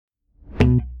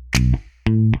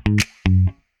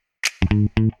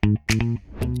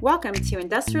Welcome to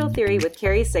Industrial Theory with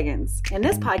Carrie Siggins. In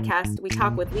this podcast, we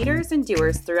talk with leaders and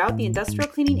doers throughout the industrial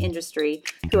cleaning industry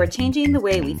who are changing the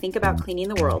way we think about cleaning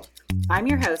the world. I'm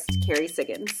your host, Carrie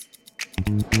Siggins.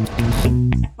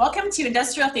 Welcome to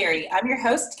Industrial Theory. I'm your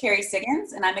host, Carrie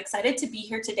Siggins, and I'm excited to be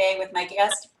here today with my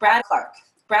guest, Brad Clark.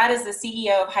 Brad is the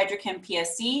CEO of HydroChem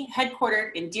PSC,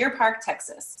 headquartered in Deer Park,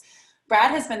 Texas.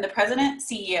 Brad has been the president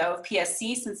CEO of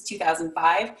PSC since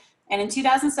 2005, and in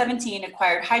 2017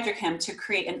 acquired HydroChem to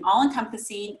create an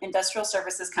all-encompassing industrial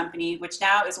services company, which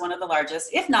now is one of the largest,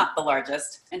 if not the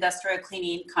largest, industrial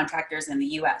cleaning contractors in the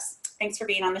U.S. Thanks for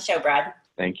being on the show, Brad.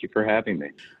 Thank you for having me.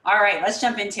 All right, let's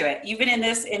jump into it. You've been in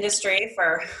this industry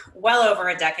for well over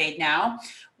a decade now.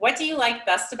 What do you like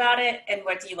best about it, and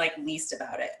what do you like least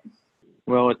about it?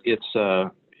 Well, it's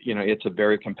a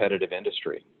very competitive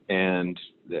industry, and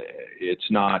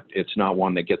it's not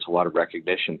one that gets a lot of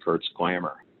recognition for its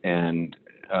glamour. And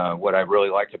what I really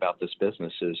like about this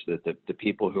business is that the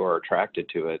people who are attracted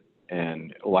to it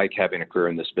and like having a career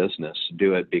in this business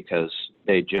do it because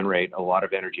they generate a lot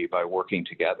of energy by working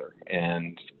together.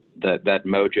 And that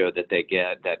mojo that they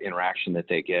get, that interaction that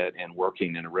they get, and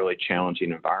working in a really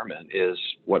challenging environment is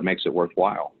what makes it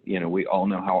worthwhile. You know, we all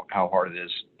know how hard it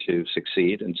is to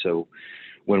succeed. And so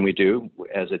when we do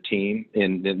as a team,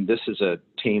 and this is a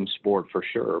team sport for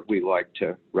sure, we like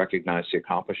to recognize the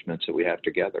accomplishments that we have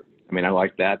together. I mean, I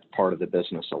like that part of the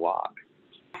business a lot.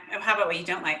 How about what you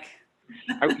don't like?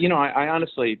 I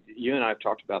honestly, you and I have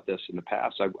talked about this in the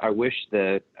past. I wish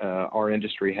that our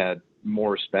industry had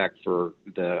more respect for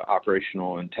the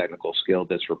operational and technical skill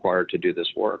that's required to do this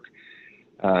work.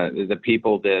 The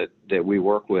people that we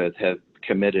work with have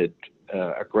committed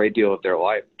a great deal of their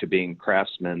life to being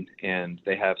craftsmen, and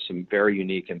they have some very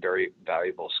unique and very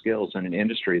valuable skills in an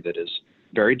industry that is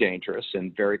very dangerous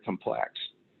and very complex.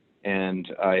 And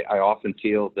I often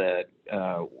feel that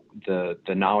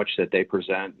the knowledge that they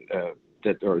present,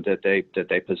 that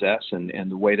they possess,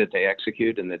 and the way that they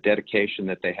execute, and the dedication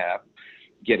that they have,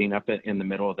 getting up in the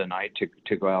middle of the night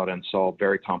to go out and solve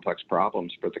very complex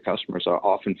problems for the customers, I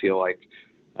often feel like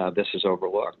this is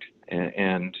overlooked.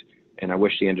 And I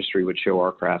wish the industry would show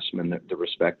our craftsmen the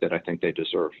respect that I think they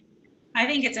deserve. I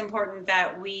think it's important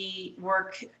that we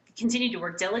continue to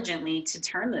work diligently to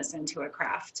turn this into a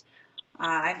craft.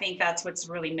 I think that's what's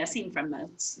really missing from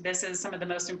this. This is some of the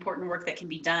most important work that can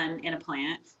be done in a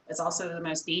plant. It's also the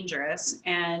most dangerous.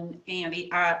 And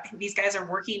these guys are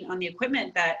working on the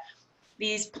equipment that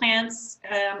these plants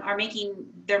are making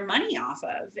their money off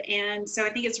of. And so I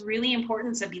think it's really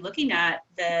important to be looking at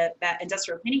that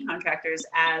industrial cleaning contractors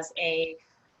as a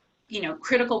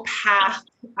critical path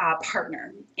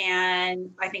partner.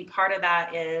 And I think part of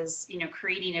that is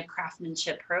creating a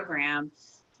craftsmanship program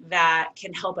that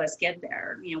can help us get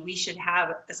there. We should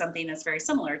have something that's very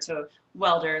similar to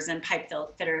welders and pipe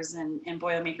fitters and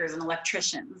boilermakers and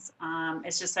electricians.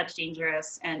 It's just such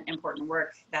dangerous and important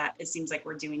work that it seems like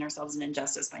we're doing ourselves an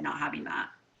injustice by not having that.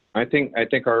 I think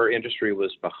our industry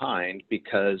was behind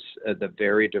because of the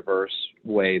very diverse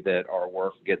way that our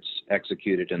work gets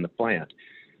executed in the plant.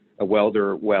 A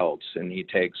welder welds, and he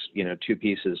takes two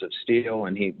pieces of steel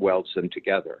and he welds them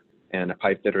together. And a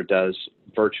pipe fitter does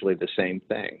virtually the same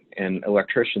thing, and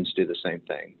electricians do the same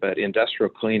thing. But industrial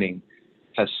cleaning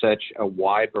has such a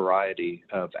wide variety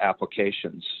of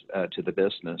applications to the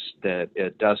business that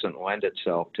it doesn't lend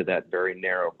itself to that very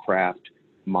narrow craft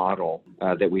model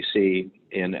that we see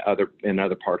in other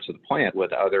parts of the plant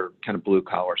with other kind of blue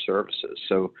collar services.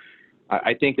 So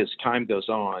I think as time goes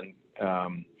on,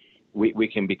 we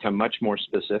can become much more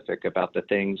specific about the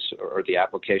things or the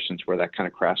applications where that kind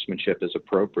of craftsmanship is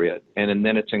appropriate. And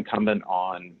then it's incumbent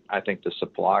on, I think, the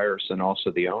suppliers and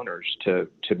also the owners to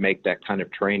make that kind of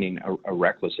training a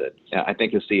requisite. I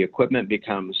think as the equipment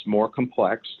becomes more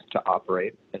complex to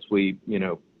operate, as we,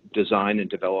 design and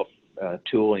develop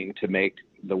tooling to make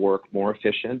the work more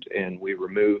efficient, and we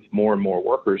remove more and more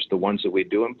workers, the ones that we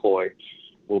do employ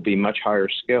will be much higher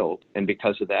skilled. And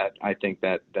because of that, I think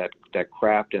that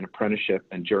craft and apprenticeship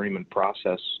and journeyman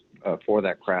process for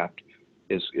that craft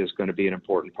is going to be an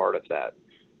important part of that.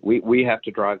 We have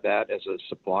to drive that as a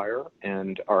supplier,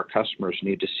 and our customers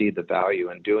need to see the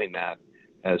value in doing that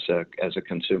as a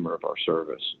consumer of our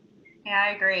service. Yeah,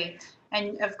 I agree.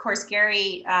 And of course,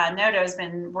 Gary Noto has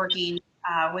been working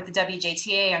with the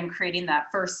WJTA on creating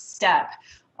that first step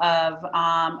of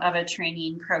a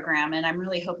training program. And I'm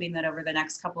really hoping that over the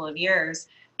next couple of years,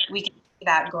 we can see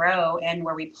that grow, and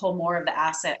where we pull more of the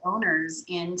asset owners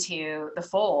into the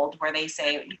fold, where they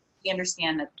say, we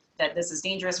understand that this is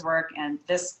dangerous work, and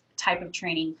this type of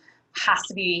training has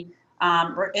to be,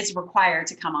 it's required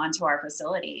to come onto our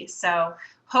facility. So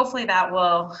hopefully that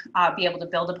will be able to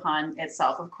build upon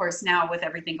itself. Of course, now with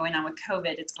everything going on with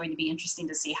COVID, it's going to be interesting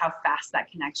to see how fast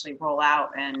that can actually roll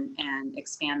out and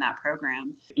expand that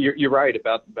program. You're right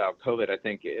about COVID. I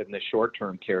think in the short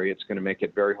term, Carrie, it's going to make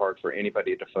it very hard for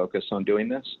anybody to focus on doing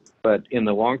this. But in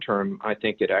the long term, I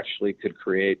think it actually could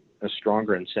create a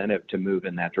stronger incentive to move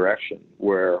in that direction,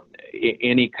 where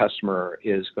any customer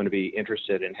is going to be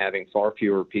interested in having far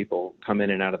fewer people come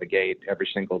in and out of the gate every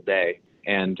single day.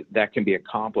 And that can be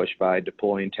accomplished by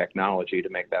deploying technology to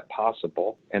make that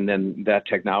possible. And then that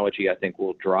technology, I think,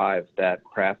 will drive that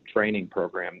craft training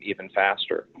program even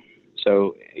faster.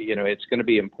 So, it's going to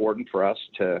be important for us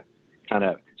to kind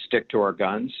of stick to our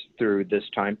guns through this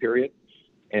time period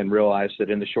and realize that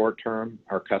in the short term,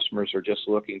 our customers are just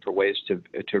looking for ways to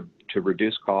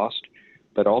reduce cost.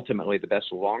 But ultimately, the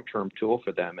best long-term tool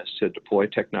for them is to deploy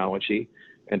technology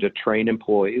and to train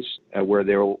employees where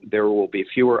there will be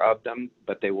fewer of them,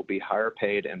 but they will be higher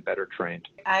paid and better trained.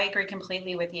 I agree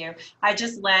completely with you. I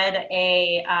just led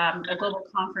a global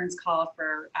conference call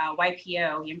for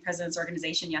YPO, Young Presidents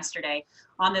Organization, yesterday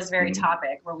on this very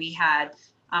topic, where we had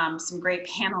some great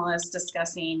panelists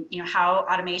discussing, how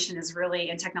automation is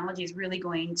really and technology is really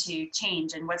going to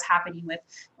change, and what's happening with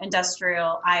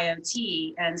industrial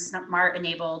IoT and smart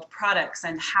enabled products,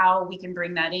 and how we can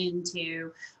bring that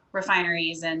into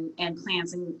refineries and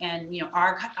plants and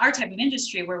our type of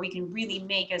industry, where we can really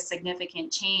make a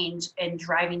significant change in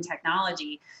driving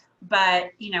technology.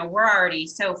 But we're already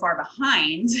so far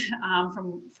behind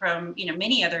from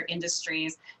many other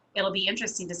industries. It'll be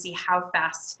interesting to see how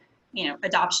fast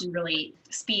adoption really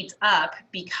speeds up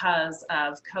because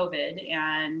of COVID.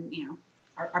 And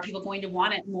are people going to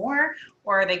want it more,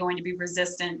 or are they going to be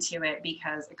resistant to it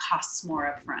because it costs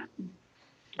more upfront?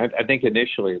 I think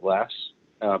initially less.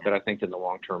 But I think in the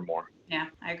long term more. Yeah,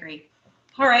 I agree.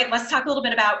 All right, let's talk a little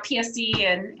bit about PSC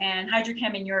and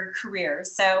HydroChem in your career.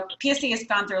 So PSC has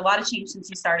gone through a lot of change since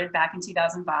you started back in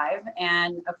 2005,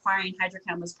 and acquiring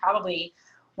HydroChem was probably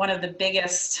one of the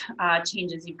biggest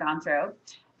changes you've gone through.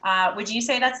 Would you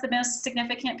say that's the most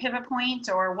significant pivot point,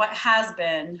 or what has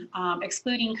been,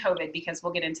 excluding COVID, because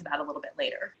we'll get into that a little bit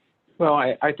later? Well,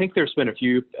 I think there's been a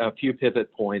few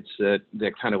pivot points that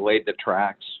kind of laid the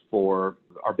tracks for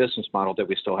our business model that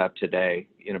we still have today.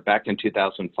 Back in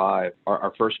 2005,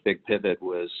 our first big pivot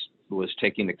was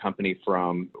taking the company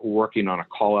from working on a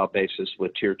call-out basis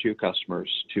with tier 2 customers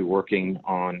to working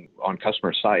on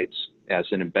customer sites as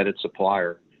an embedded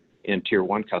supplier in tier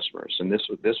 1 customers. And this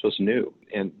was new.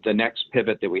 And the next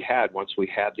pivot that we had, once we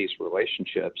had these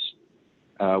relationships,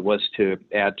 was to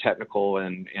add technical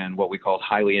and what we called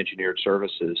highly engineered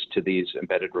services to these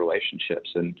embedded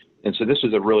relationships. And so this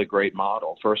was a really great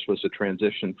model. First was the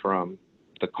transition from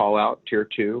the call-out tier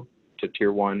 2 to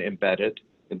tier 1 embedded.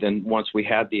 And then once we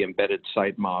had the embedded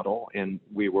site model and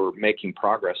we were making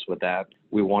progress with that,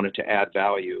 we wanted to add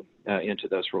value into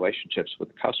those relationships with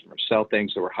the customers, sell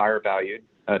things that were higher valued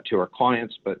to our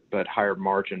clients, but higher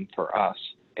margin for us.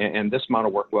 And this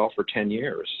model worked well for 10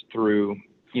 years through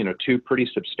 2 pretty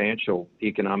substantial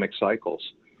economic cycles.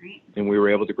 Right. And we were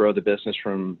able to grow the business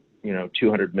from,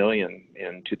 $200 million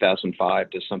in 2005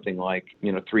 to something like,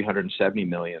 $370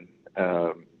 million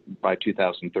by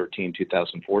 2013,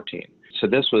 2014. So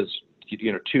this was,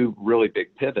 2 really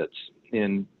big pivots.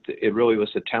 And it really was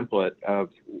a template of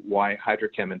why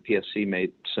HydroChem and PSC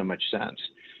made so much sense.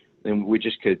 And we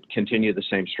just could continue the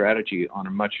same strategy on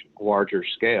a much larger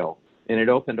scale. And it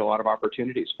opened a lot of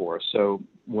opportunities for us. So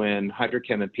when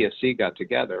HydroChem and PSC got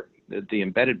together, the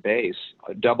embedded base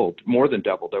more than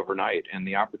doubled overnight, and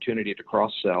the opportunity to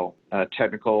cross-sell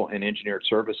technical and engineered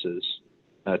services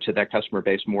to that customer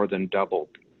base more than doubled.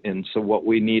 And so what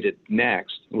we needed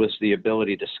next was the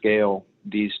ability to scale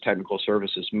these technical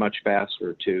services much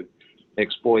faster to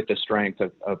exploit the strength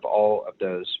of all of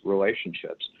those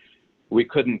relationships. We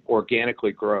couldn't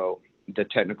organically grow the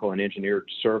technical and engineered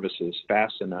services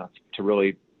fast enough to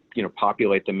really,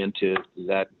 populate them into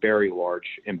that very large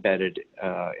embedded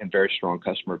and very strong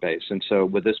customer base. And so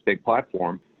with this big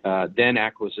platform, then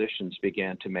acquisitions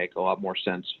began to make a lot more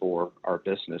sense for our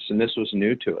business. And this was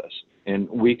new to us. And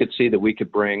we could see that we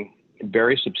could bring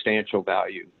very substantial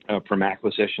value from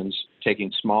acquisitions,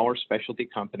 taking smaller specialty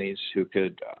companies who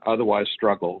could otherwise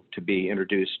struggle to be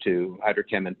introduced to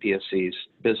HydroChem and PSC's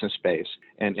business base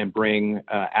and bring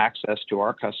access to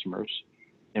our customers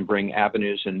and bring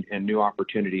avenues and new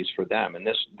opportunities for them. And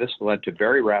this led to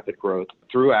very rapid growth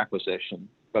through acquisition,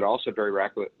 but also very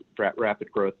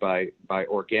rapid growth by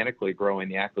organically growing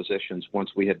the acquisitions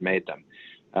once we had made them,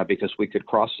 because we could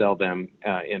cross-sell them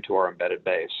into our embedded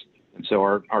base. And so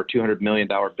our $200 million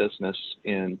business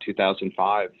in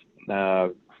 2005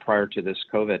 prior to this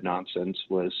COVID nonsense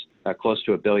was close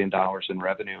to $1 billion in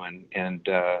revenue and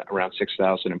around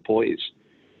 6,000 employees.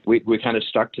 We kind of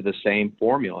stuck to the same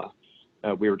formula.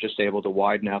 We were just able to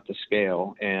widen out the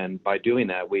scale, and by doing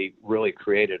that, we really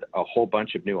created a whole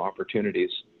bunch of new opportunities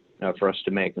for us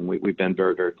to make, and we've been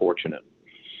very, very fortunate.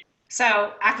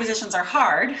 So acquisitions are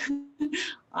hard.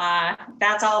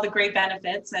 That's all the great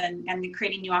benefits and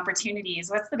creating new opportunities.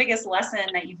 What's the biggest lesson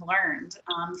that you've learned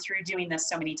through doing this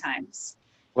so many times?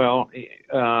 Well,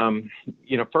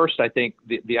 first, I think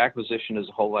the acquisition is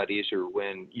a whole lot easier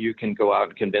when you can go out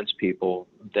and convince people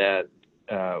that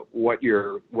what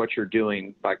you're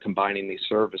doing by combining these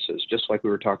services, just like we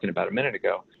were talking about a minute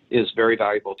ago, is very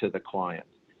valuable to the client.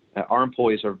 Our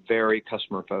employees are very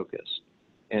customer focused.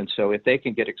 And so if they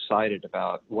can get excited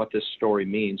about what this story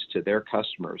means to their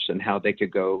customers and how they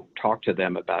could go talk to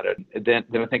them about it, then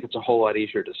I think it's a whole lot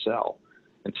easier to sell.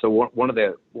 And so one of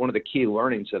the key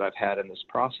learnings that I've had in this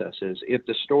process is if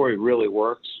the story really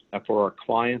works for our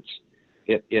clients,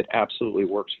 it absolutely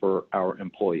works for our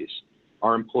employees.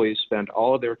 Our employees spend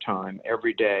all of their time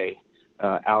every day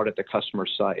out at the customer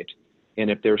site. And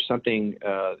if there's something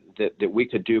that we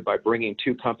could do by bringing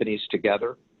two companies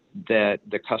together that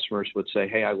the customers would say,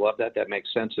 hey, I love that, that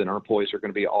makes sense, and our employees are going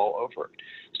to be all over it.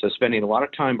 So spending a lot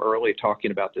of time early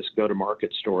talking about this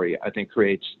go-to-market story, I think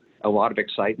creates a lot of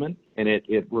excitement, and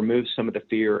it removes some of the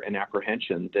fear and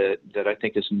apprehension that I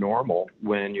think is normal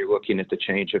when you're looking at the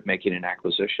change of making an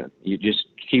acquisition. You just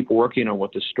keep working on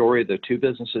what the story the two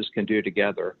businesses can do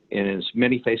together in as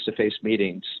many face-to-face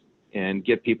meetings and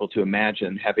get people to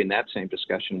imagine having that same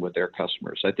discussion with their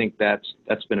customers. I think that's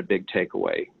been a big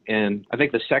takeaway. And I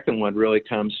think the second one really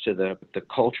comes to the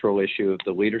cultural issue of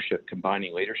the leadership,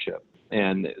 combining leadership.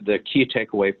 And the key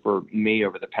takeaway for me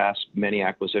over the past many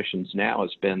acquisitions now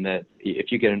has been that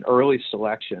if you get an early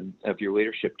selection of your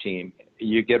leadership team,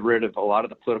 you get rid of a lot of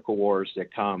the political wars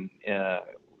that come,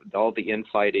 all the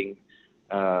infighting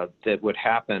that would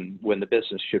happen when the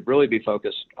business should really be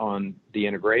focused on the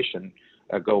integration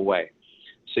go away.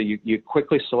 So you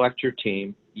quickly select your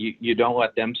team, you don't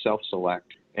let them self-select,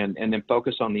 and then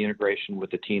focus on the integration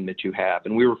with the team that you have.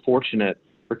 And we were fortunate,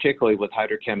 particularly with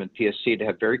HydroChem and PSC, to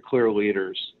have very clear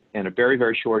leaders and a very,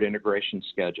 very short integration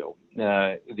schedule.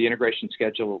 The integration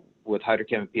schedule with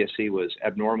HydroChem and PSC was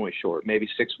abnormally short, maybe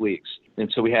 6 weeks.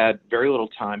 And so we had very little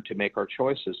time to make our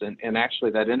choices. And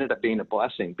actually that ended up being a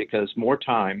blessing because more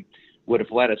time would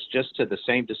have led us just to the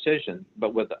same decision,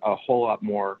 but with a whole lot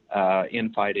more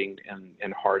infighting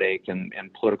and heartache and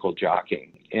political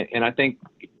jockeying. And I think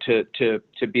to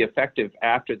be effective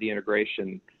after the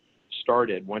integration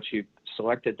started, once you've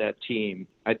selected that team,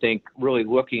 I think really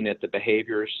looking at the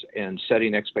behaviors and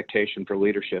setting expectation for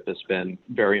leadership has been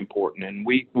very important. And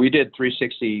we did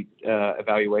 360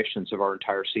 evaluations of our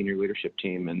entire senior leadership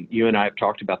team, and you and I have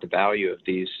talked about the value of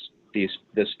this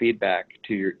feedback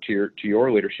to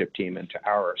your leadership team and to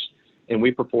ours. And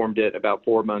we performed it about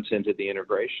 4 months into the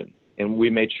integration. And we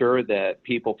made sure that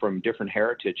people from different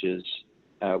heritages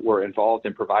were involved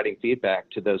in providing feedback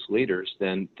to those leaders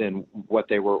than what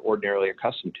they were ordinarily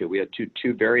accustomed to. We had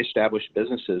two very established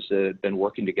businesses that had been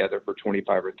working together for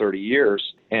 25 or 30 years,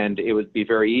 and it would be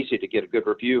very easy to get a good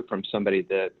review from somebody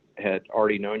that had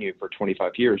already known you for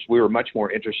 25 years. We were much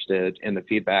more interested in the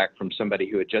feedback from somebody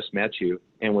who had just met you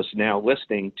and was now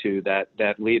listening to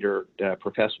that leader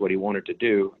profess what he wanted to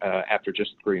do after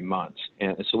just 3 months.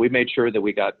 And so we made sure that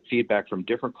we got feedback from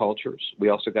different cultures. We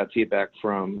also got feedback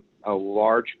from a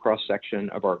large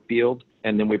cross-section of our field,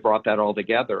 and then we brought that all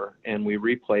together and we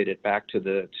replayed it back to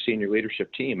the senior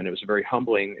leadership team, and it was a very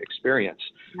humbling experience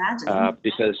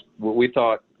because we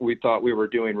thought we were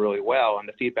doing really well, and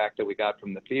the feedback that we got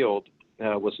from the field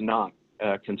was not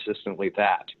consistently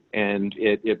that, and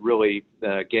it really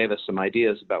gave us some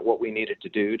ideas about what we needed to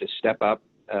do to step up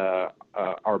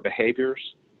our behaviors,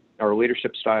 our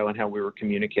leadership style, and how we were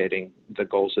communicating the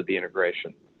goals of the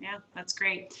integration. Yeah, that's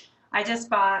great. I just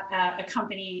bought a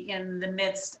company in the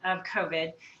midst of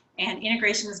COVID, and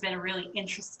integration has been a really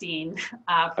interesting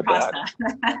process,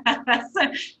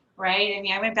 right? I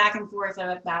mean, I went back and forth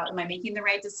about, am I making the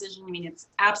right decision? I mean, it's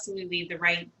absolutely the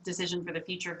right decision for the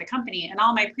future of the company. And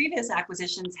all my previous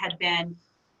acquisitions had been,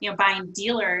 buying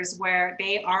dealers where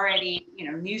they already,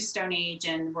 knew Stone Age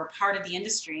and were part of the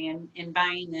industry, and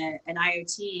buying an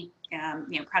IoT,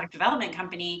 product development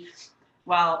company.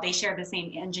 While they share the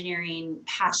same engineering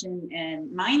passion and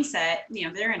mindset,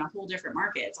 they're in a whole different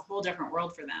market. It's a whole different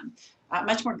world for them,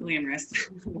 much more glamorous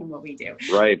than what we do.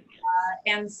 Right.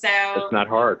 And so it's not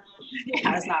hard.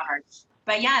 Yeah, it's not hard.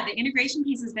 But yeah, the integration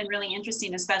piece has been really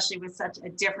interesting, especially with such a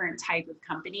different type of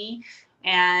company.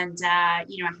 And,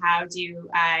 how do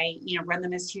I, run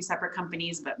them as two separate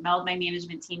companies, but meld my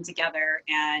management team together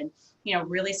and,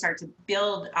 really start to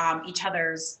build each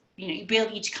other's,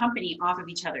 build each company off of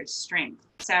each other's strength.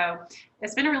 So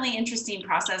it's been a really interesting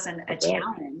process and a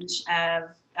challenge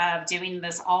of doing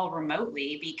this all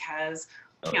remotely because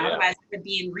otherwise I would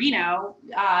be in Reno,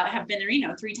 have been in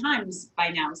Reno 3 times by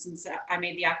now since I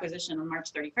made the acquisition on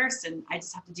March 31st, and I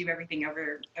just have to do everything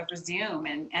over Zoom,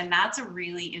 and that's a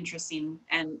really interesting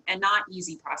and not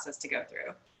easy process to go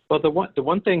through. Well, the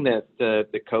one thing that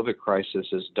the COVID crisis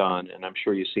has done, and I'm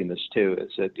sure you've seen this too,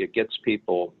 is that it gets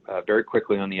people very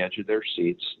quickly on the edge of their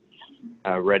seats,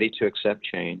 ready to accept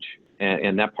change.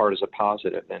 And that part is a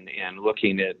positive. And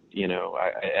looking at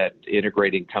at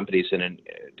integrating companies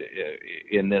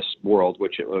in this world,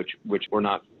 which we're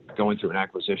not going through an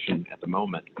acquisition at the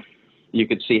moment, you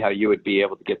could see how you would be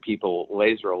able to get people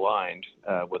laser aligned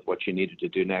with what you needed to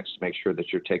do next to make sure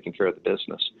that you're taking care of the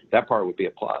business. That part would be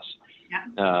a plus.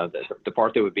 Yeah. The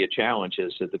part that would be a challenge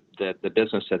is that the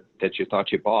business that you thought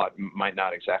you bought might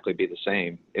not exactly be the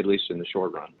same, at least in the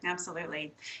short run.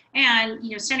 Absolutely. And,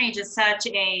 Stone Age is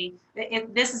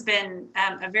this has been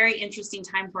a very interesting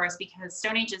time for us because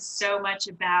Stone Age is so much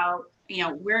about,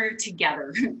 we're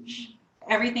together.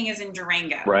 Everything is in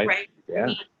Durango, right?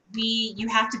 Yeah. You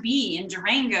have to be in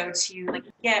Durango to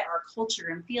get our culture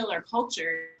and feel our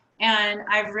culture. And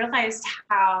I've realized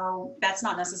how that's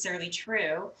not necessarily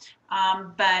true,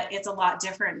 but it's a lot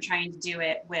different trying to do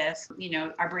it with,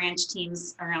 our branch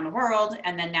teams around the world,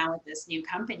 and then now with this new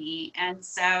company. And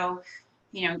so,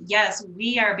 yes,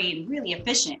 we are being really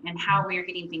efficient in how we are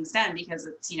getting things done because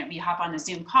it's, we hop on a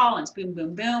Zoom call and it's boom,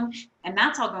 boom, boom, and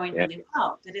that's all going really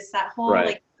well. But it's that whole,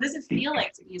 what does it feel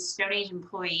like to be a Stone Age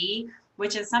employee?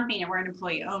 Which is something, and we're an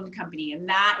employee-owned company, and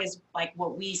that is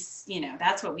what we,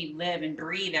 that's what we live and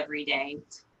breathe every day.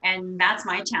 And that's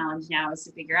my challenge now, is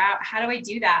to figure out how do I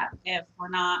do that if we're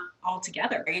not all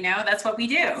together? That's what we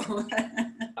do.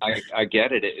 I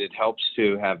get it. It helps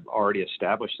to have already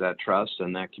established that trust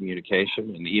and that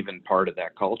communication, and even part of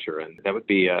that culture, and that'd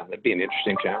be an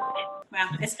interesting challenge. Well,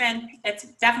 it's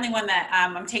definitely one that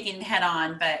I'm taking head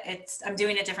on, but I'm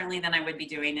doing it differently than I would be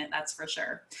doing it. That's for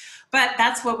sure. But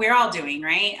that's what we're all doing,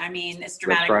 right? I mean, it's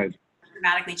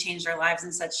dramatically changed our lives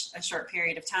in such a short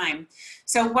period of time.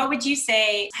 So what would you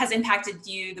say has impacted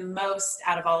you the most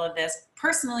out of all of this,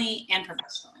 personally and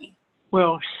professionally?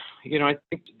 Well, I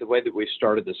think the way that we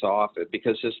started this off,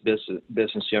 because this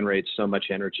business generates so much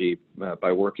energy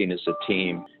by working as a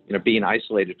team, being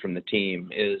isolated from the team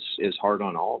is hard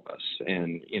on all of us.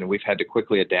 And, we've had to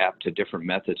quickly adapt to different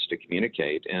methods to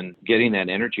communicate, and getting that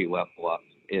energy level up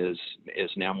is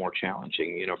now more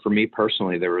challenging. For me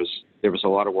personally, there was a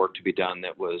lot of work to be done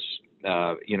that was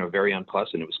very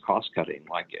unpleasant. It was cost cutting.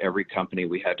 Like every company,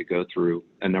 we had to go through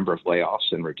a number of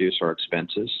layoffs and reduce our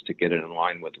expenses to get it in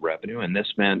line with revenue. And this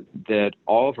meant that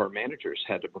all of our managers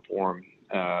had to perform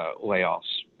layoffs.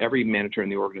 Every manager in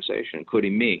the organization,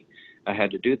 including me,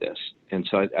 had to do this. And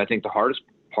so I think the hardest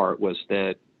part was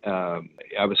that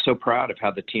I was so proud of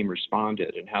how the team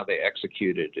responded and how they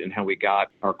executed and how we got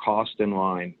our cost in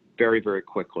line very, very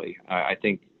quickly. I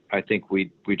think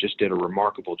we just did a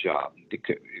remarkable job.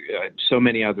 So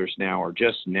many others now are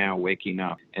just now waking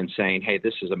up and saying, hey,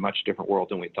 this is a much different world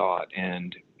than we thought.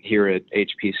 And here at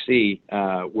HPC,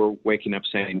 we're waking up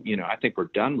saying, I think we're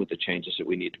done with the changes that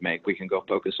we need to make. We can go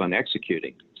focus on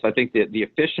executing. So I think that the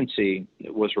efficiency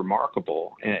was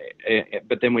remarkable.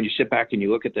 But then when you sit back and you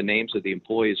look at the names of the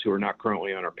employees who are not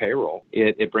currently on our payroll,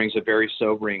 it brings a very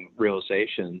sobering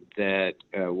realization that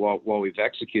while we've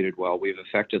executed well, we've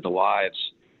affected the lives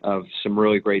of some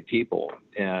really great people.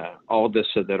 All of this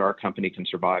so that our company can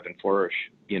survive and flourish,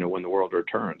 when the world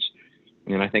returns.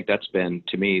 And I think that's been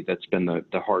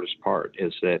the hardest part,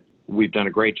 is that we've done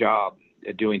a great job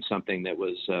at doing something that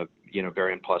was,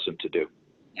 very unpleasant to do.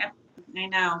 Yep, I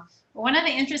know. One of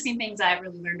the interesting things I've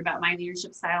really learned about my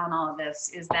leadership style and all of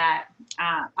this is that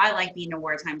I like being a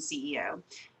wartime CEO.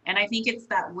 And I think it's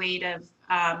that weight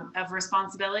of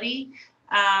responsibility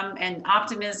and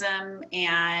optimism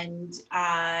and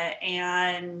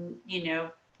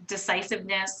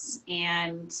decisiveness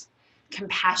and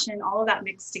compassion, all of that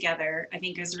mixed together, I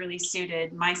think has really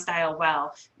suited my style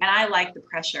well. And I like the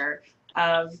pressure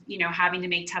of, having to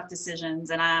make tough decisions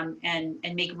and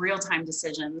make real-time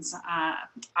decisions.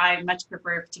 I much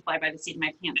prefer to fly by the seat of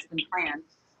my pants than plan.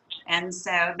 And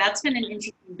so that's been an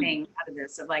interesting thing out of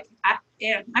this, of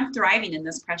I'm thriving in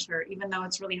this pressure, even though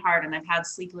it's really hard. And I've had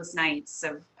sleepless nights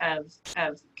of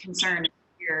concern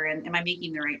here, and am I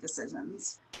making the right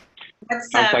decisions?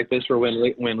 Sounds like this for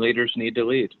when leaders need to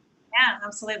lead. Yeah,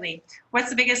 absolutely. What's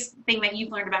the biggest thing that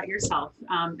you've learned about yourself,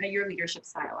 your leadership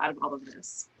style out of all of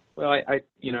this? Well, I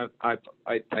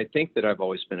think that I've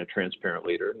always been a transparent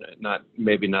leader.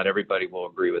 Maybe not everybody will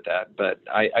agree with that, but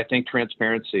I think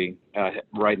transparency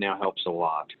right now helps a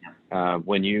lot.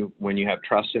 When you have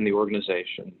trust in the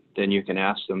organization, then you can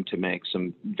ask them to make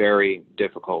some very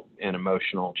difficult and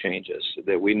emotional changes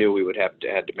that we knew we would had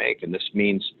to make. And this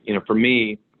means, for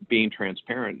me, being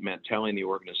transparent meant telling the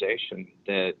organization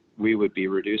that we would be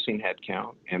reducing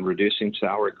headcount and reducing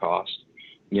salary costs,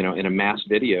 in a mass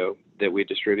video that we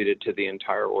distributed to the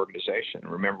entire organization.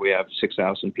 Remember, we have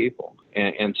 6,000 people.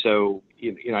 And so,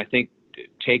 I think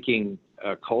taking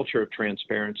a culture of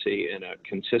transparency and a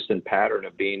consistent pattern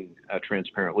of being a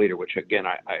transparent leader, which again,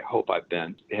 I hope I've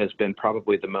been, has been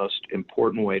probably the most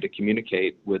important way to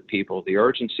communicate with people the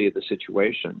urgency of the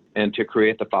situation and to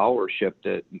create the followership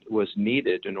that was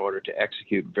needed in order to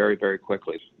execute very, very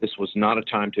quickly. This was not a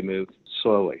time to move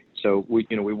slowly. So we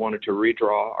wanted to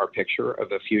redraw our picture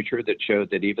of a future that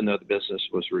showed that even though the business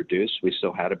was reduced, we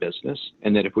still had a business,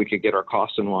 and that if we could get our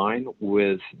costs in line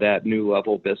with that new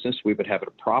level of business, we would have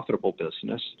a profitable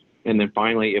business. And then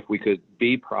finally, if we could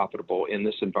be profitable in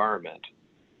this environment,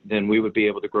 then we would be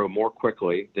able to grow more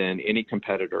quickly than any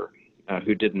competitor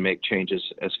who didn't make changes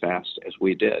as fast as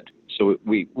we did. So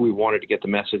we wanted to get the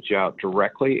message out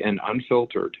directly and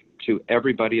unfiltered to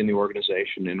everybody in the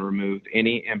organization and remove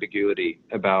any ambiguity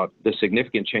about the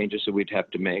significant changes that we'd have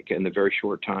to make in the very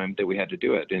short time that we had to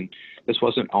do it. And this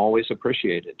wasn't always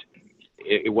appreciated.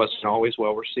 It wasn't always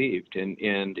well received. And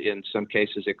in some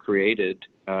cases, it created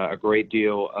a great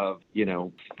deal of,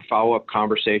 follow-up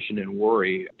conversation and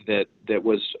worry that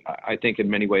was, I think, in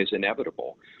many ways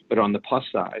inevitable. But on the plus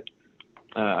side,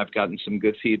 I've gotten some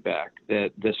good feedback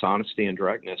that this honesty and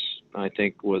directness, I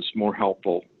think, was more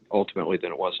helpful ultimately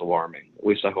than it was alarming. At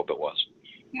least I hope it was.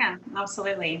 Yeah,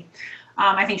 absolutely.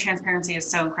 I think transparency is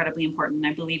so incredibly important.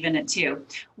 I believe in it too.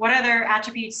 What other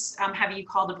attributes have you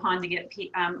called upon to get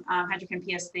Hedrick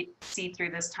PSC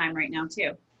through this time right now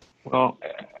too? Well,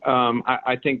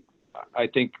 I think,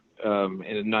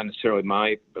 and not necessarily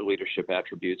my leadership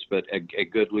attributes, but a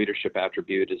good leadership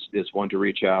attribute is one to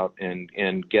reach out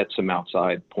and get some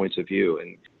outside points of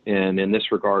view. And in this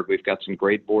regard, we've got some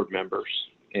great board members,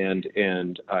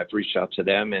 and I've reached out to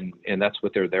them, and that's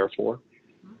what they're there for.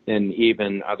 And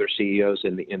even other CEOs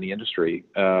in the industry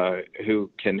who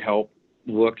can help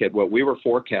look at what we were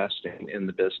forecasting in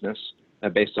the business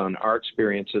based on our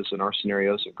experiences and our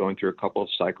scenarios of going through a couple of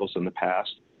cycles in the past,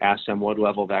 ask them what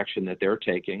level of action that they're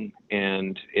taking,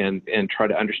 and try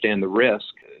to understand the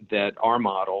risk that our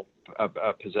model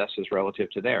possesses relative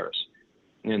to theirs.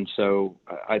 And so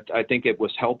I think it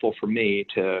was helpful for me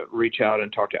to reach out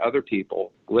and talk to other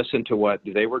people, listen to what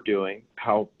they were doing,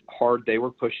 how hard they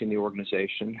were pushing the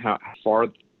organization, how far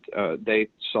they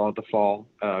saw the fall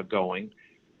going.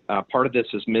 Part of this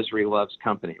is misery loves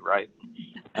company, right?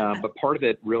 But part of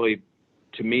it really,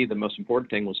 to me, the most important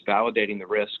thing was validating the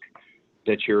risk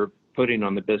that you're putting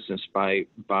on the business by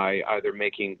either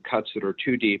making cuts that are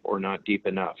too deep or not deep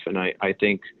enough. And I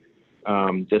think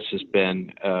this has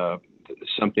been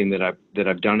something that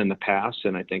I've done in the past,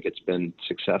 and I think it's been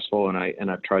successful, and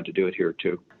I've tried to do it here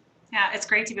too. Yeah, it's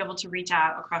great to be able to reach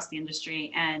out across the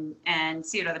industry and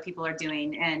see what other people are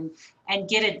doing and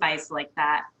get advice like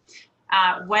that.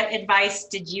 What advice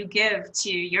did you give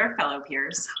to your fellow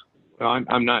peers? Well,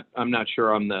 I'm not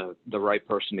sure I'm the right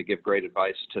person to give great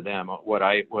advice to them. What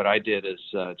I did is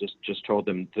just told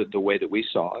them the way that we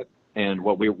saw it and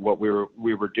what we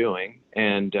were doing,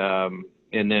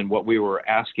 and then what we were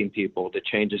asking people, the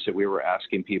changes that we were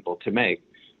asking people to make.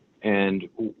 And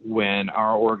when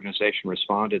our organization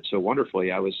responded so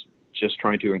wonderfully, I was just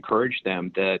trying to encourage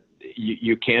them that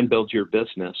you can build your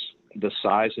business, the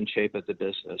size and shape of the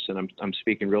business, and I'm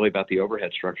speaking really about the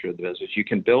overhead structure of the business. You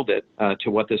can build it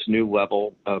to what this new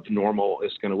level of normal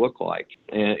is going to look like.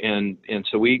 And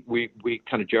so we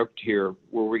kind of joked here,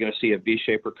 were we going to see a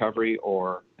V-shaped recovery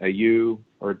or a U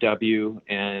or a W?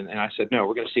 And I said, no,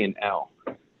 we're going to see an L.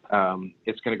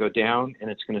 It's going to go down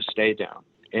and it's going to stay down.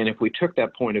 And if we took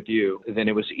that point of view, then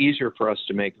it was easier for us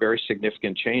to make very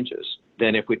significant changes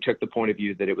than if we took the point of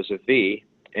view that it was a V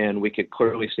and we could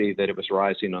clearly see that it was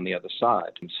rising on the other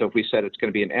side. And so if we said it's going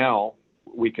to be an L,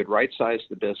 we could right-size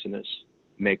the business,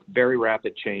 make very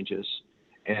rapid changes,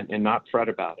 and not fret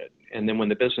about it. And then when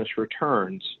the business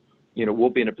returns, we'll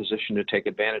be in a position to take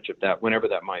advantage of that whenever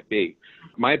that might be.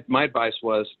 My advice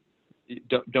was,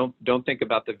 don't think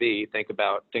about the V. Think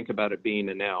about it being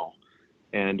an L.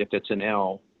 And if it's an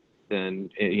L, then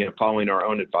following our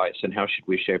own advice and how should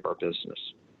we shape our business.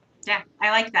 Yeah, I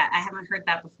like that. I haven't heard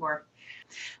that before.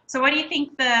 So what do you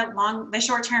think the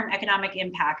short-term economic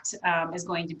impact is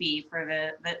going to be for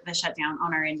the shutdown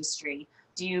on our industry?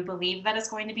 Do you believe that it's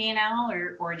going to be an L,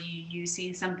 or do you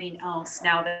see something else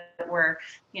now that we're,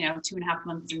 2.5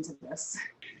 months into this?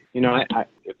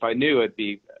 If I knew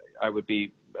I would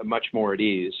be much more at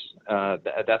ease.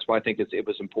 That's why I think it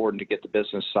was important to get the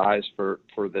business size for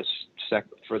this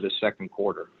second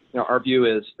quarter. Our view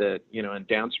is that in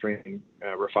downstream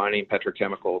refining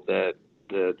petrochemical, that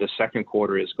the second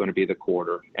quarter is going to be the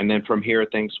quarter, and then from here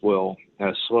things will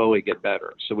slowly get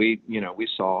better. So we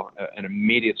saw an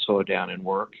immediate slowdown in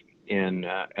work in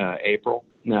April.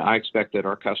 Now I expect that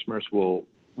our customers will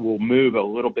move a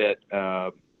little bit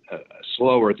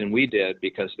slower than we did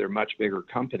because they're much bigger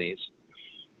companies,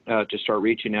 to start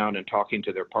reaching out and talking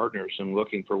to their partners and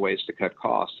looking for ways to cut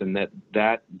costs, and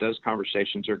those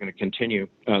conversations are going to continue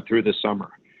through the summer.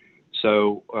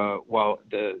 So while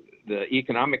the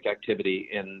economic activity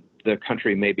in the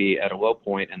country may be at a low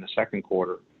point in the second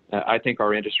quarter, I think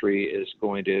our industry is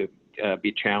going to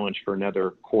be challenged for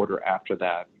another quarter after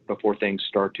that before things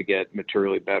start to get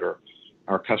materially better.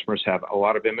 Our customers have a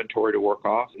lot of inventory to work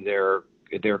off. They're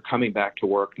coming back to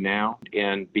work now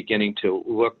and beginning to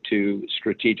look to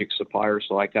strategic suppliers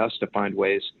like us to find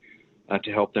ways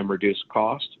to help them reduce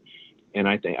cost. And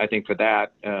I think for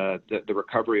that, the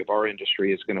recovery of our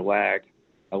industry is going to lag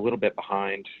a little bit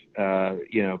behind,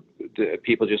 the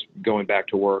people just going back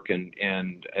to work and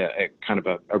a kind of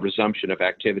a resumption of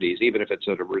activities, even if it's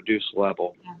at a reduced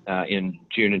level in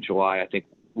June and July. I think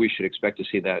we should expect to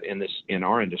see that in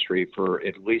our industry for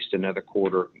at least another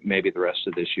quarter, maybe the rest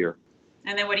of this year.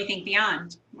 And then what do you think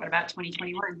beyond? What about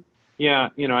 2021? Yeah,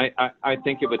 I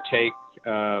think it would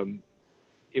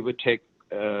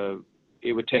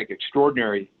take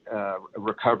extraordinary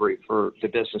recovery for the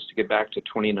business to get back to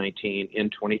 2019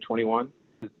 in 2021.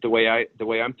 The way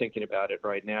I'm thinking about it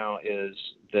right now is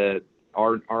that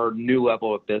our new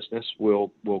level of business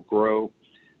will grow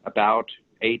about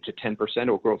 8 to 10%. It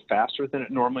will grow faster than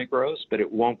it normally grows, but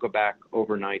it won't go back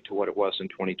overnight to what it was in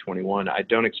 2021. I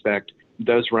don't expect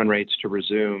those run rates to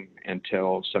resume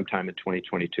until sometime in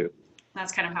 2022.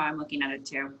 That's kind of how I'm looking at it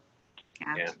too.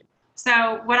 Yeah.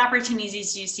 So what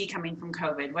opportunities do you see coming from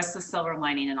COVID? What's the silver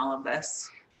lining in all of this?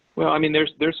 Well, I mean,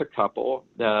 there's a couple.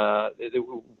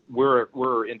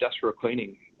 We're industrial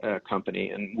cleaning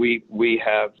company, and we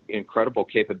have incredible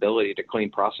capability to clean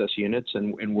process units,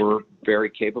 and we're very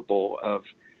capable of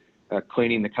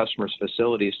cleaning the customer's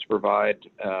facilities to provide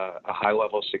a high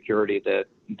level of security that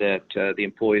the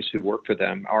employees who work for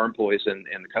them, our employees and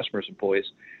the customer's employees,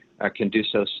 can do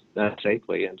so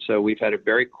safely. And so we've had a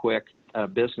very quick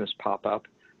business pop up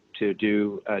to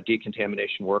do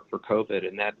decontamination work for COVID,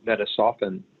 and that has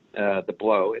softened the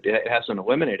blow. It hasn't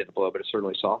eliminated the blow, but it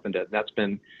certainly softened it. And that's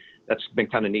been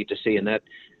kind of neat to see. And that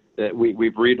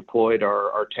we've redeployed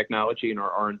our technology and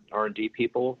our R&D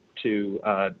people to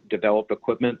develop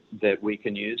equipment that we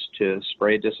can use to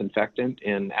spray disinfectant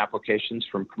in applications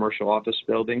from commercial office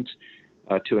buildings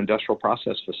to industrial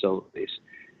process facilities.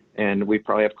 And we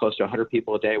probably have close to 100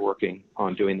 people a day working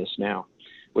on doing this now,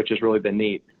 which has really been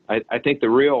neat. I think the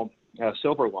real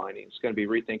silver lining is going to be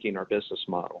rethinking our business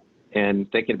model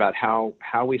and thinking about how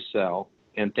we sell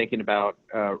and thinking about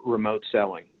remote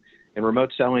selling. And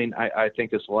remote selling, I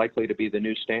think, is likely to be the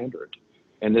new standard.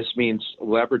 And this means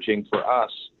leveraging for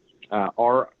us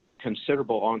our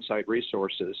considerable on-site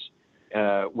resources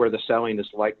where the selling is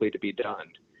likely to be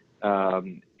done.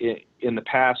 In the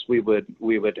past, we would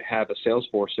have a sales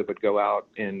force that would go out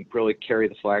and really carry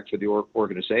the flag for the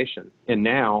organization. And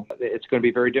now it's going to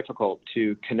be very difficult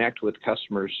to connect with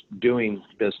customers doing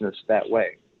business that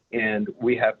way. And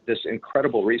we have this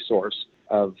incredible resource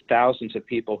of thousands of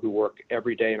people who work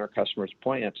every day in our customers'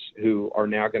 plants who are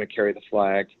now going to carry the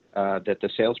flag that the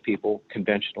salespeople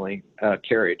conventionally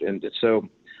carried. And so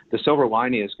the silver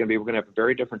lining is going to be we're going to have a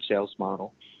very different sales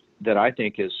model that I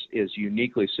think is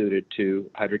uniquely suited to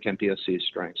HydroChem PLC's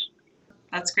strengths.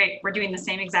 That's great. We're doing the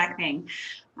same exact thing.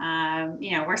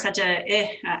 We're such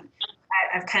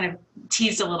I've kind of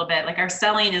teased a little bit, like our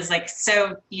selling is like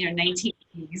so, 1980s.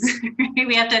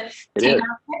 We have to take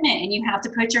our equipment and you have to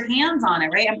put your hands on it,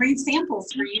 right? And bring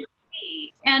samples for you to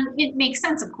see. And it makes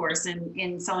sense, of course,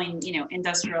 in selling,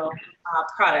 industrial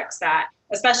products that,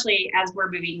 especially as we're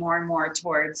moving more and more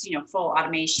towards, full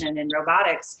automation and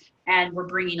robotics, and we're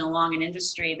bringing along an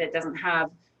industry that doesn't have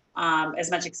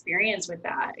as much experience with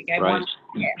that. Like, I want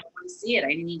to see it. I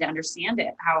need to understand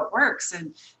it, how it works.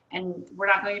 And we're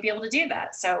not going to be able to do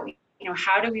that. So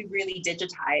how do we really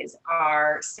digitize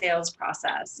our sales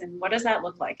process, and what does that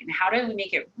look like, and how do we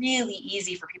make it really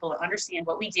easy for people to understand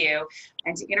what we do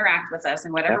and to interact with us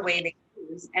in whatever way they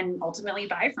choose and ultimately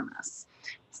buy from us.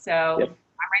 So Yep.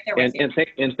 I'm right there with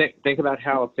you. Think about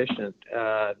how efficient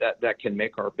that can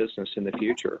make our business in the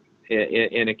future,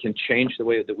 and it can change the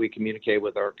way that we communicate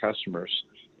with our customers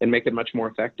and make it much more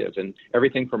effective. And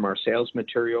everything from our sales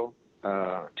material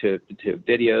to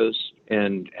videos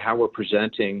and how we're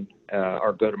presenting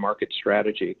our go-to-market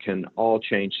strategy can all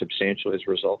change substantially as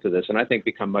a result of this, and I think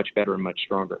become much better and much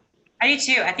stronger. I do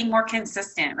too. I think more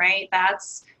consistent, right?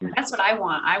 That's what I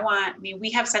want. I mean,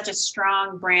 we have such a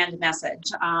strong brand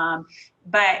message,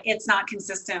 but it's not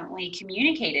consistently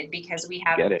communicated because we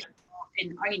have Get it.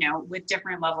 with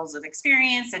different levels of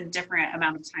experience and different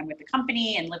amount of time with the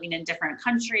company and living in different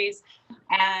countries.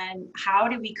 And how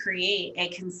do we create a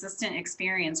consistent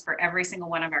experience for every single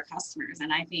one of our customers?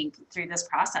 And I think through this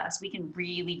process, we can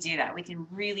really do that. We can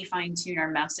really fine tune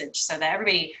our message so that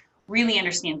everybody really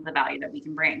understands the value that we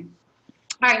can bring.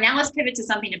 All right, now let's pivot to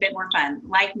something a bit more fun.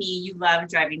 Like me, you love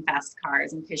driving fast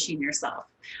cars and pushing yourself.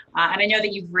 And I know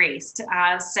that you've raced,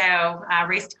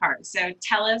 raced cars. So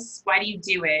tell us, why do you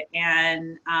do it,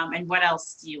 and what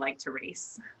else do you like to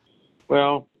race?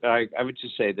 Well, I would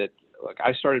just say that, look,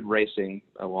 I started racing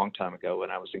a long time ago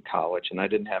when I was in college, and I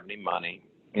didn't have any money.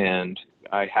 And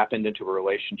I happened into a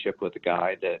relationship with a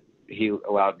guy that he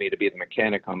allowed me to be the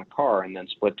mechanic on the car and then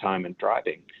split time in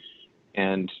driving.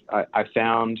 And I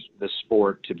found the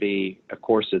sport to be, of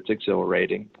course, it's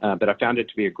exhilarating, but I found it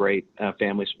to be a great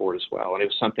family sport as well. And it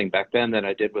was something back then that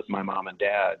I did with my mom and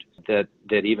dad that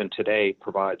even today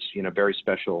provides, very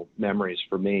special memories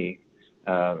for me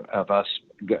of us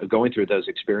going through those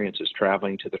experiences,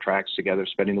 traveling to the tracks together,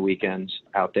 spending the weekends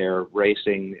out there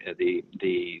racing,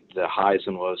 the highs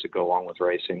and lows that go along with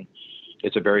racing.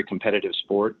 It's a very competitive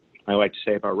sport. I like to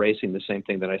say about racing the same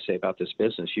thing that I say about this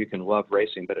business. You can love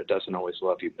racing, but it doesn't always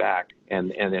love you back.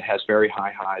 And it has very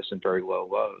high highs and very low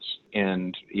lows.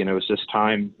 And, it was this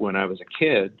time when I was a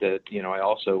kid that, I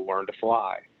also learned to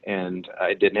fly. And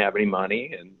I didn't have any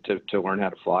money to learn how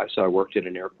to fly, so I worked at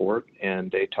an airport,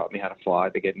 and they taught me how to fly.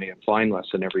 They gave me a flying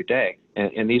lesson every day.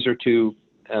 And these are two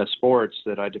sports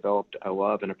that I developed a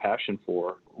love and a passion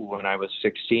for when I was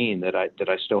 16 that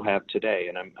I still have today,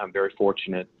 and I'm very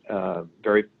fortunate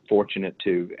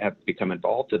to have become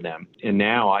involved in them. And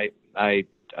now I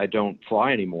don't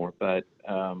fly anymore, but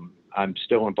I'm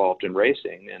still involved in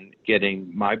racing, and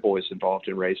getting my boys involved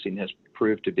in racing has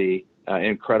proved to be an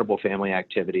incredible family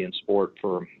activity and sport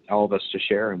for all of us to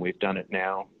share, and we've done it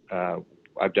now.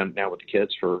 I've done it now with the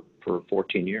kids for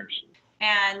 14 years.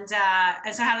 And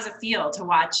so how does it feel to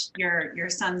watch your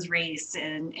sons race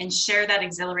and share that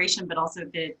exhilaration, but also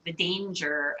the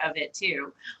danger of it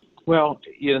too? Well,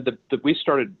 we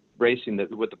started racing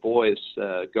with the boys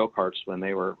go-karts when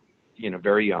they were,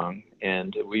 very young,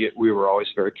 and we were always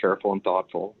very careful and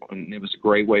thoughtful, and it was a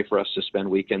great way for us to spend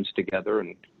weekends together.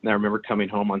 And I remember coming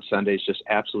home on Sundays just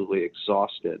absolutely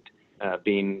exhausted,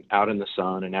 being out in the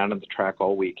sun and out on the track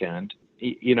all weekend.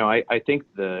 I think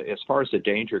as far as the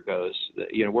danger goes,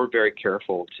 we're very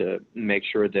careful to make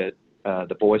sure that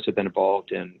the boys have been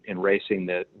involved in racing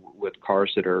with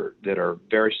cars that are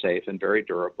very safe and very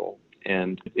durable.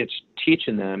 And it's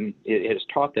teaching them, it has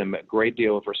taught them a great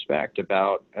deal of respect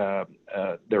about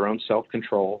their own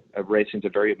self-control. Racing is a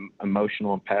very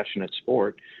emotional and passionate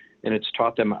sport. And it's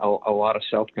taught them a lot of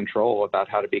self-control about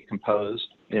how to be composed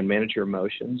and manage your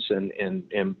emotions. And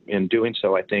in doing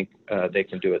so, I think they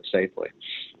can do it safely.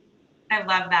 I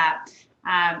love that.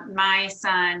 My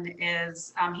son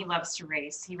he loves to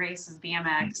race. He races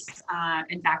BMX.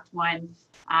 In fact, won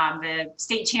the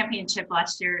state championship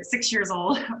last year, 6 years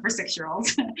old for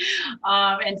 6-year-olds.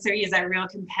 And so he has that real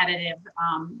competitive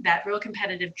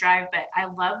drive, but I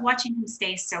love watching him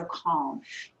stay so calm.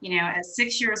 At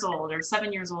 6 years old or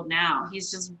 7 years old now, he's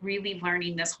just really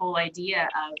learning this whole idea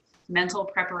of mental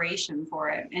preparation for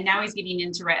it. And now he's getting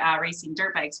into racing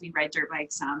dirt bikes. We ride dirt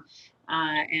bikes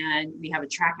and we have a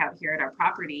track out here at our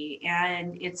property.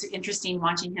 And it's interesting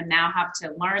watching him now have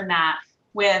to learn that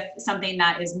with something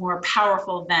that is more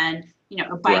powerful than,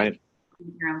 a bike. Right.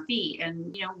 With your own feet.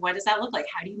 And, what does that look like?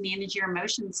 How do you manage your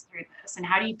emotions through this? And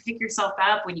how do you pick yourself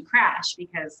up when you crash?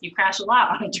 Because you crash a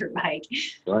lot on a dirt bike.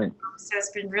 Right. So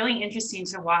it's been really interesting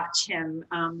to watch him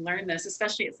learn this,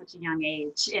 especially at such a young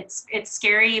age. It's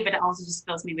scary, but it also just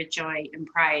fills me with joy and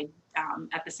pride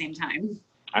at the same time.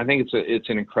 I think it's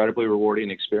an incredibly rewarding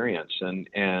experience, and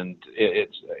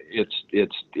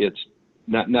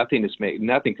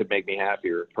nothing could make me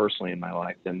happier personally in my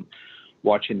life than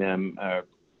watching them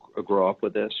grow up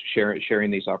with this,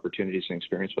 sharing these opportunities and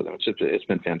experience with them. It's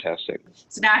been fantastic.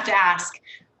 So now I have to ask,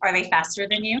 are they faster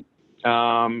than you?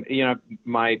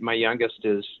 My youngest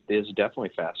is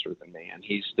definitely faster than me, and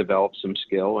he's developed some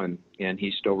skill, and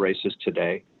he still races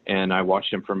today. And I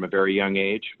watched him from a very young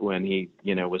age when he,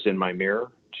 was in my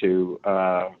mirror to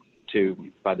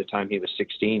by the time he was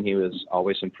 16, he was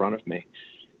always in front of me.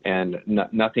 And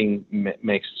nothing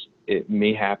makes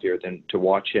me happier than to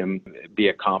watch him be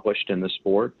accomplished in the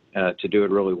sport, to do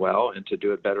it really well and to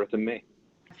do it better than me.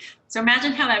 So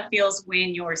imagine how that feels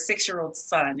when your 6-year-old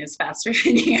son is faster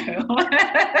than you.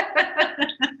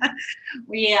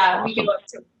 We go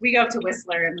up to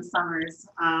Whistler in the summers.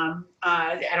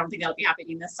 I don't think that'll be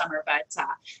happening this summer, but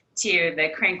to the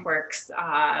Crankworks,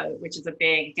 which is a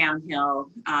big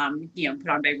downhill, put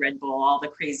on by Red Bull, all the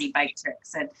crazy bike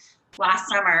tricks. And last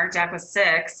summer, Jack was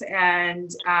 6,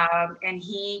 and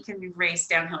he can race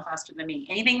downhill faster than me.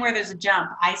 Anything where there's a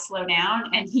jump, I slow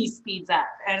down and he speeds up.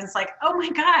 And it's like, oh my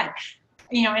God.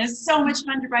 And it's so much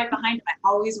fun to ride behind him. I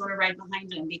always want to ride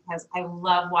behind him because I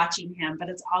love watching him, but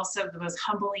it's also the most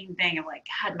humbling thing of like,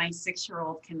 God, my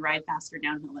 6-year-old can ride faster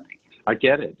downhill than I can. I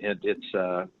get it.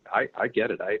 I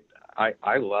get it.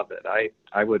 I love it.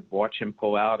 I would watch him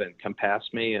pull out and come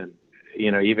past me, and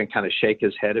even kind of shake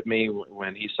his head at me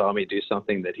when he saw me do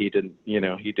something that he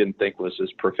didn't think was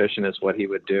as proficient as what he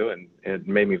would do. And it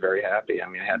made me very happy. I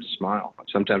mean, I had to smile.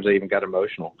 Sometimes I even got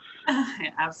emotional.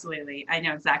 Absolutely. I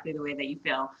know exactly the way that you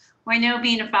feel. Well, I know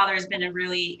being a father has been a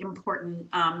really important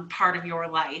part of your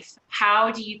life.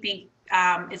 How do you think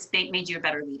it's made you a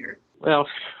better leader? Well,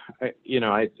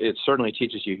 it certainly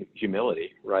teaches you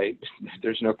humility, right?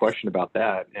 There's no question about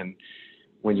that. And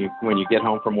when you get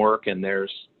home from work and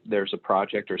there's a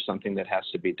project or something that has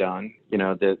to be done,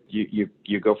 that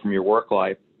you go from your work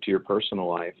life to your personal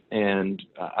life. And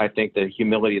I think the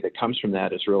humility that comes from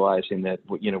that is realizing that,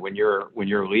 when you're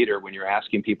a leader, when you're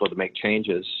asking people to make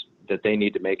changes that they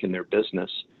need to make in their business,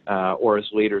 or as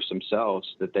leaders themselves,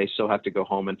 that they still have to go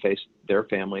home and face their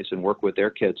families and work with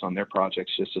their kids on their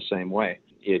projects just the same way.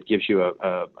 It gives you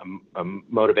a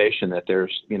motivation that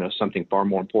there's, something far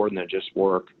more important than just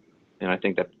work. And I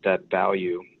think that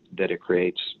value that it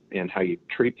creates in how you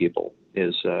treat people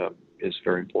is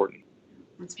very important.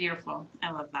 That's beautiful. I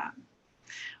love that.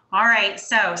 All right.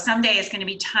 So someday it's going to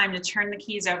be time to turn the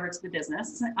keys over to the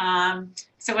business.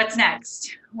 So what's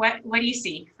next? What do you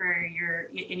see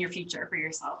in your future for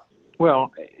yourself?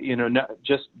 Well,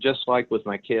 just like with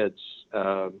my kids,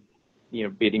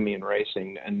 beating me in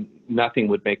racing, and nothing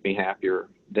would make me happier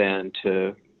than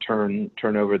to turn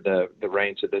over the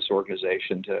reins of this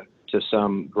organization to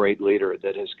some great leader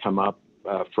that has come up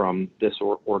from this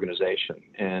organization,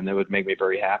 and that would make me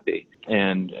very happy.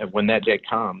 And when that day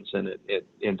comes, and it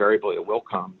invariably it will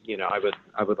come,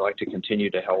 I would like to continue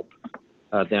to help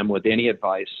them with any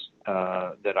advice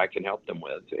that I can help them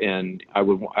with, and I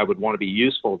would want to be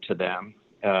useful to them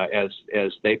as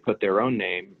they put their own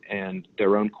name and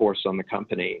their own course on the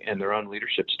company and their own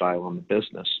leadership style on the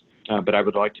business. But I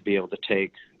would like to be able to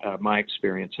take my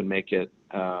experience and make it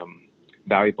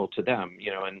valuable to them,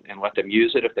 and let them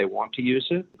use it if they want to use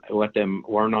it. Let them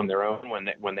learn on their own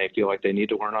when they feel like they need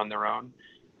to learn on their own,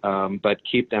 but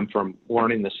keep them from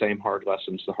learning the same hard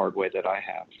lessons the hard way that I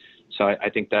have. So I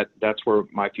think that's where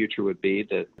my future would be.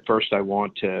 That first I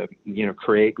want to,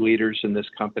 create leaders in this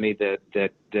company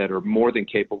that are more than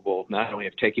capable not only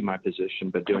of taking my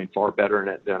position, but doing far better in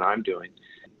it than I'm doing,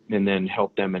 and then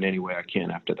help them in any way I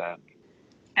can after that.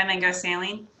 And then go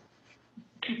sailing?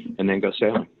 And then go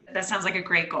sailing. That sounds like a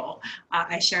great goal.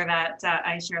 I share that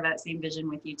same vision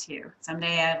with you too.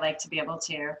 Someday I'd like to be able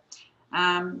to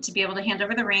hand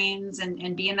over the reins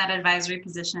and be in that advisory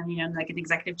position, like an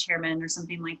executive chairman or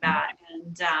something like that,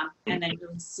 and then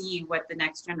really see what the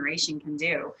next generation can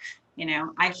do.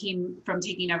 I came from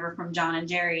taking over from John and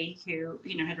Jerry, who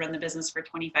had run the business for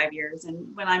 25 years,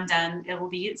 and when I'm done, it will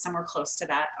be somewhere close to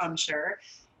that, I'm sure.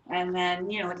 And then,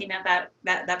 looking at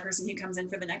that person who comes in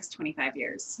for the next 25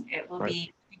 years, it will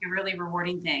be a really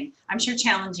rewarding thing. I'm sure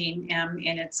challenging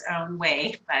in its own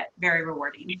way, but very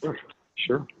rewarding.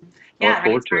 Sure. Yeah,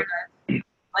 right.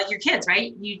 Like your kids,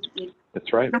 right?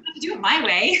 That's right. You don't have to do it my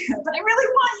way, but I really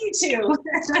want you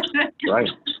to. Right.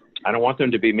 I don't want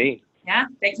them to be me. Yeah,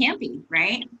 they can't be,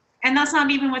 right? And that's not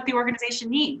even what the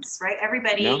organization needs, right?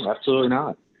 Everybody. No, absolutely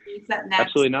not. Needs that next.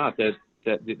 Absolutely not. That's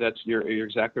you're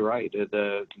exactly right.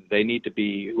 They need to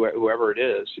be, whoever it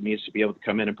is, it needs to be able to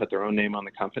come in and put their own name on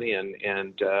the company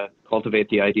and cultivate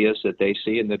the ideas that they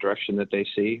see in the direction that they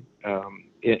see,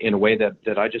 in a way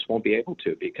that I just won't be able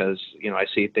to, because I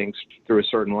see things through a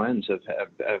certain lens of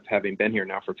having been here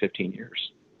now for 15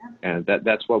 years. And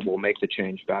that's what will make the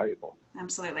change valuable.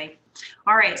 Absolutely.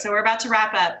 All right, so we're about to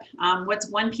wrap up. What's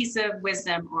one piece of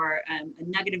wisdom or a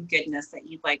nugget of goodness that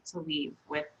you'd like to leave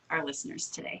with our listeners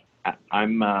today?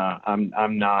 I'm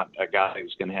not a guy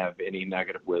who's going to have any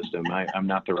negative wisdom. I'm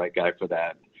not the right guy for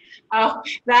that. Oh,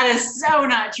 that is so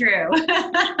not true.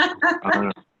 I don't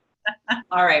know.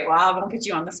 All right, well, I won't put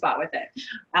you on the spot with it.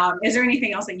 Is there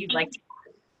anything else that you'd like to?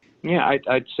 Yeah,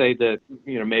 I'd say that,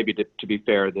 maybe to be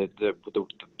fair, that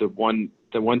the one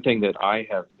thing that I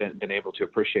have been able to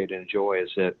appreciate and enjoy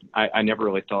is that I never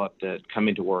really thought that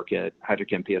coming to work at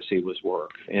HydroChem PSC was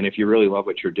work. And if you really love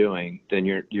what you're doing, then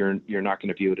you're not going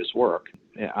to view it as work.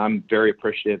 I'm very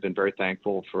appreciative and very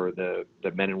thankful for the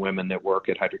men and women that work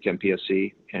at HydroChem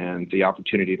PSC, and the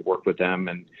opportunity to work with them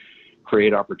and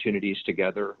create opportunities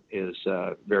together is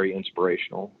very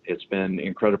inspirational. It's been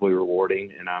incredibly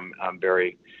rewarding, and I'm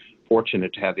very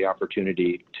fortunate to have the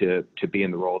opportunity to be in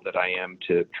the role that I am,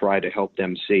 to try to help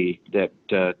them see that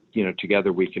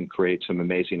together we can create some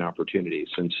amazing opportunities.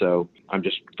 And so I'm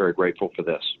just very grateful for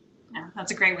this. Yeah,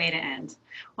 that's a great way to end.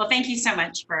 Well, thank you so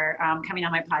much for coming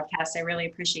on my podcast. I really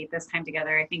appreciate this time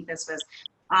together. I think this was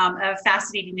a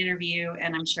fascinating interview,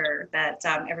 and I'm sure that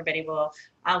everybody will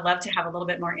love to have a little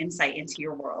bit more insight into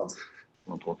your world.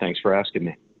 Well, thanks for asking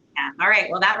me. Yeah. All right.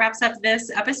 Well, that wraps up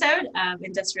this episode of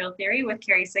Industrial Theory with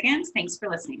Carrie Siggins. Thanks for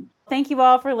listening. Thank you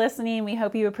all for listening. We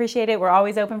hope you appreciate it. We're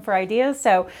always open for ideas.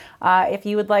 So if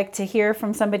you would like to hear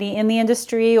from somebody in the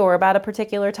industry or about a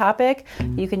particular topic,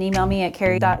 you can email me at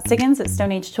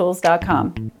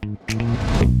carrie.siggins@stoneagetools.com.